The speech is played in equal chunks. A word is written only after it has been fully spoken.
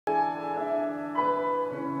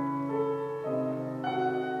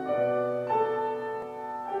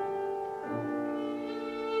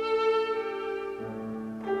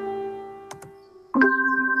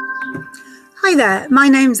Hi there, my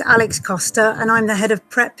name's Alex Costa and I'm the head of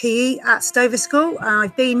Prep PE at Stover School.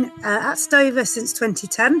 I've been at Stover since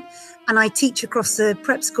 2010 and I teach across the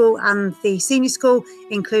prep school and the senior school,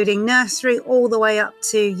 including nursery all the way up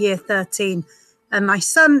to year 13. And my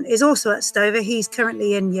son is also at Stover. He's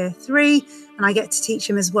currently in year 3 and I get to teach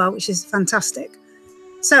him as well, which is fantastic.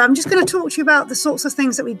 So I'm just going to talk to you about the sorts of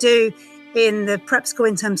things that we do in the prep school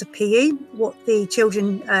in terms of PE, what the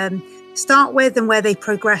children start with and where they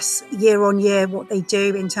progress year on year, what they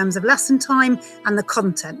do in terms of lesson time and the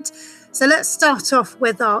content. So let's start off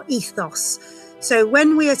with our ethos. So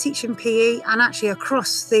when we are teaching PE and actually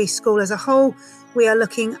across the school as a whole, we are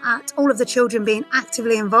looking at all of the children being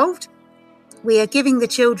actively involved. We are giving the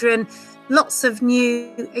children lots of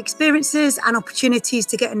new experiences and opportunities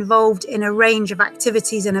to get involved in a range of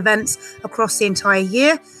activities and events across the entire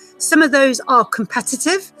year. Some of those are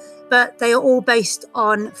competitive, but they are all based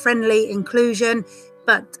on friendly inclusion.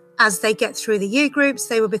 But as they get through the year groups,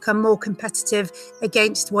 they will become more competitive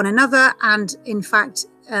against one another and, in fact,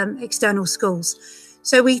 external schools.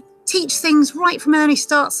 So we teach things right from early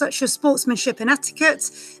start, such as sportsmanship and etiquette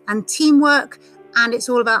and teamwork. And it's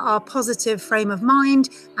all about our positive frame of mind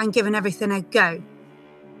and giving everything a go,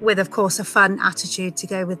 with, of course, a fun attitude to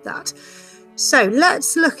go with that. So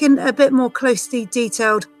let's look in a bit more closely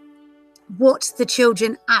detailed what the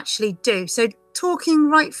children actually do. So talking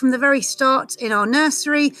right from the very start in our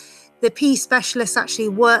nursery, the PE specialists actually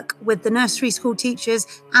work with the nursery school teachers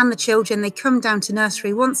and the children. They come down to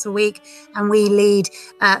nursery once a week and we lead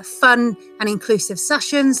fun and inclusive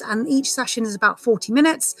sessions, and each session is about 40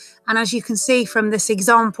 minutes. And as you can see from this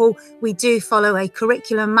example, we do follow a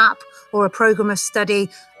curriculum map or a program of study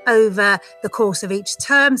over the course of each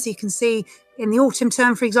term. So you can see in the autumn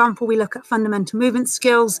term, for example, we look at fundamental movement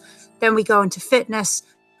skills. Then we go into fitness,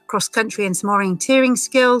 cross country and some orienteering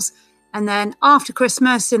skills. And then after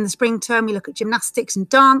Christmas, in the spring term, we look at gymnastics and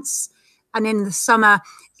dance. And in the summer,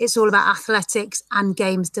 it's all about athletics and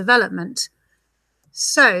games development.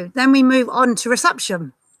 So then we move on to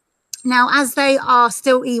reception. Now, as they are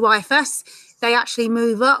still EYFS, they actually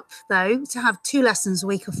move up, though, to have 2 lessons a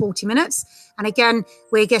week of 40 minutes. And again,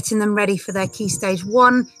 we're getting them ready for their Key Stage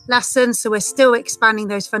 1 lessons. So we're still expanding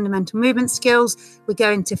those fundamental movement skills. We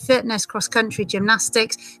go into fitness, cross-country,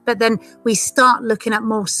 gymnastics, but then we start looking at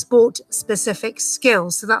more sport-specific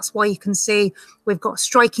skills. So that's why you can see we've got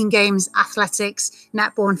striking games, athletics,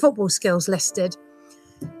 netball and football skills listed.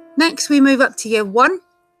 Next, we move up to year 1.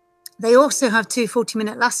 They also have 2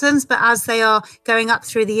 40-minute lessons, but as they are going up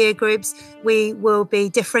through the year groups, we will be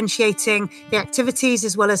differentiating the activities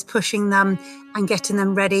as well as pushing them and getting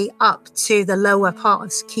them ready up to the lower part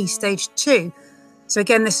of Key Stage 2. So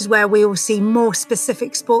again, this is where we will see more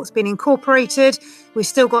specific sports being incorporated. We've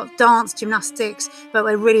still got dance, gymnastics, but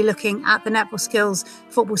we're really looking at the netball skills,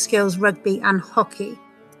 football skills, rugby and hockey.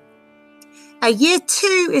 Year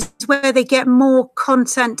 2 is where they get more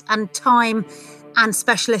content and time and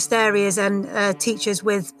specialist areas and teachers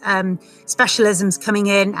with specialisms coming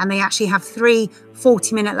in, and they actually have 3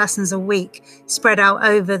 40-minute lessons a week spread out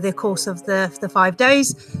over the course of the 5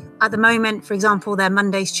 days. At the moment, for example, they're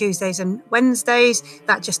Mondays, Tuesdays and Wednesdays.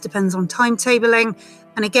 That just depends on timetabling.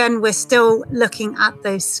 And again, we're still looking at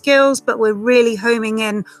those skills, but we're really homing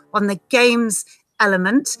in on the games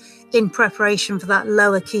element in preparation for that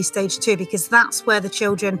lower Key Stage 2, because that's where the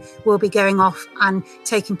children will be going off and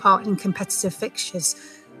taking part in competitive fixtures.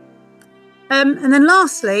 And then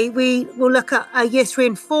lastly, we will look at year 3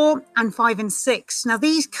 and 4 and 5 and 6. Now,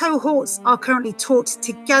 these cohorts are currently taught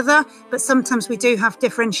together, but sometimes we do have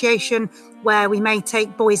differentiation where we may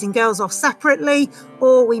take boys and girls off separately,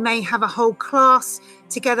 or we may have a whole class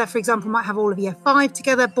together. For example, might have all of year 5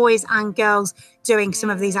 together, boys and girls doing some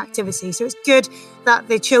of these activities. So it's good that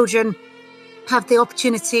the children have the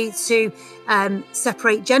opportunity to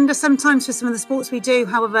separate gender sometimes for some of the sports we do.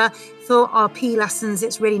 However, for our PE lessons,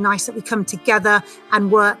 it's really nice that we come together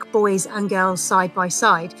and work boys and girls side by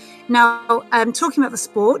side. Now, talking about the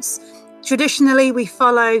sports, traditionally we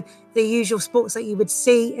follow the usual sports that you would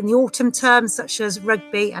see in the autumn term, such as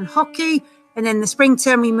rugby and hockey. And then the spring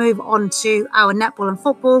term, we move on to our netball and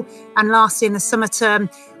football. And lastly, in the summer term,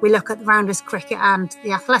 we look at the rounders, cricket and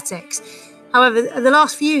the athletics. However, the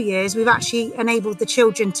last few years, we've actually enabled the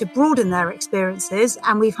children to broaden their experiences,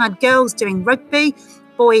 and we've had girls doing rugby,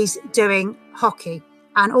 boys doing hockey,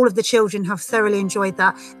 and all of the children have thoroughly enjoyed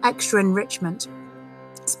that extra enrichment.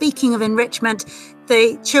 Speaking of enrichment,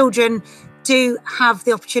 the children do have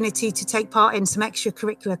the opportunity to take part in some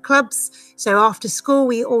extracurricular clubs. So after school,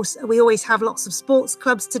 we always have lots of sports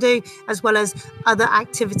clubs to do, as well as other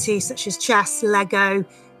activities such as chess, Lego,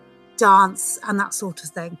 dance, and that sort of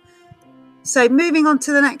thing. So moving on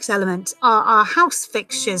to the next element are our house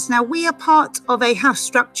fixtures. Now, we are part of a house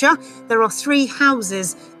structure. There are 3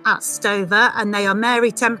 houses at Stover, and they are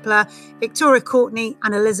Mary Templar, Victoria Courtney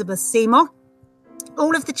and Elizabeth Seymour.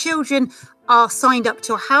 All of the children are signed up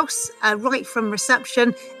to a house right from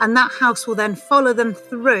reception, and that house will then follow them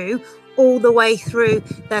through all the way through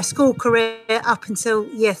their school career up until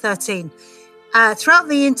year 13. Throughout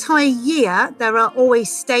the entire year, there are always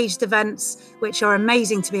staged events which are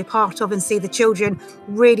amazing to be a part of and see the children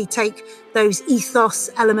really take those ethos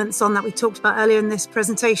elements on that we talked about earlier in this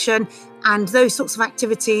presentation. And those sorts of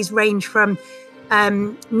activities range from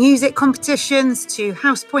music competitions to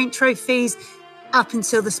house point trophies up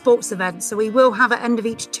until the sports events. So we will have at end of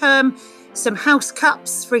each term some house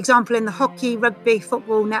cups, for example, in the hockey, rugby,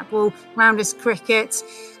 football, netball, rounders, cricket,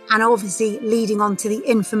 and obviously leading on to the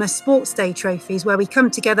infamous Sports Day trophies, where we come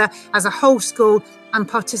together as a whole school and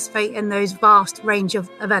participate in those vast range of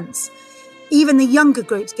events. Even the younger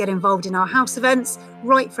groups get involved in our house events,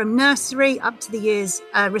 right from nursery up to the years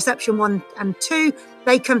reception 1 and 2.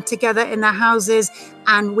 They come together in their houses,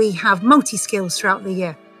 and we have multi-skills throughout the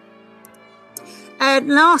year. And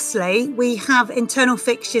lastly, we have internal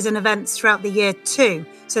fixtures and events throughout the year too.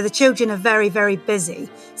 So the children are very, very busy.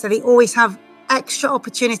 So they always have extra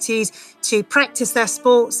opportunities to practice their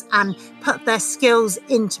sports and put their skills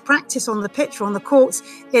into practice on the pitch or on the courts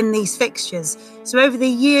in these fixtures. So over the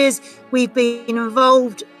years, we've been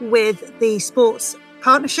involved with the sports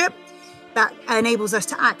partnership that enables us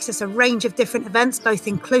to access a range of different events, both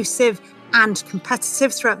inclusive and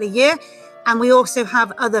competitive throughout the year. And we also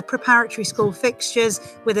have other preparatory school fixtures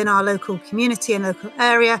within our local community and local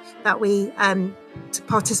area that we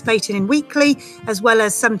participate in weekly, as well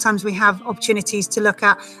as sometimes we have opportunities to look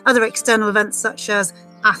at other external events such as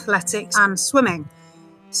athletics and swimming.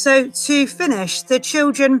 So to finish, the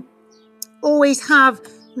children always have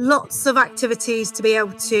lots of activities to be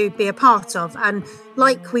able to be a part of. And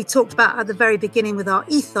like we talked about at the very beginning with our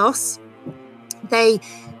ethos, they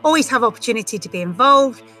always have opportunity to be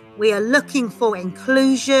involved. We are looking for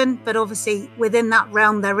inclusion, but obviously within that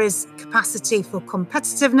realm, there is capacity for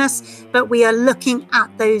competitiveness, but we are looking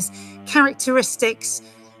at those characteristics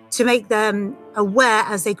to make them aware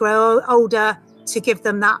as they grow older, to give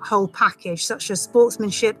them that whole package, such as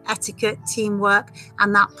sportsmanship, etiquette, teamwork,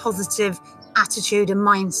 and that positive attitude and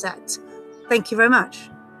mindset. Thank you very much.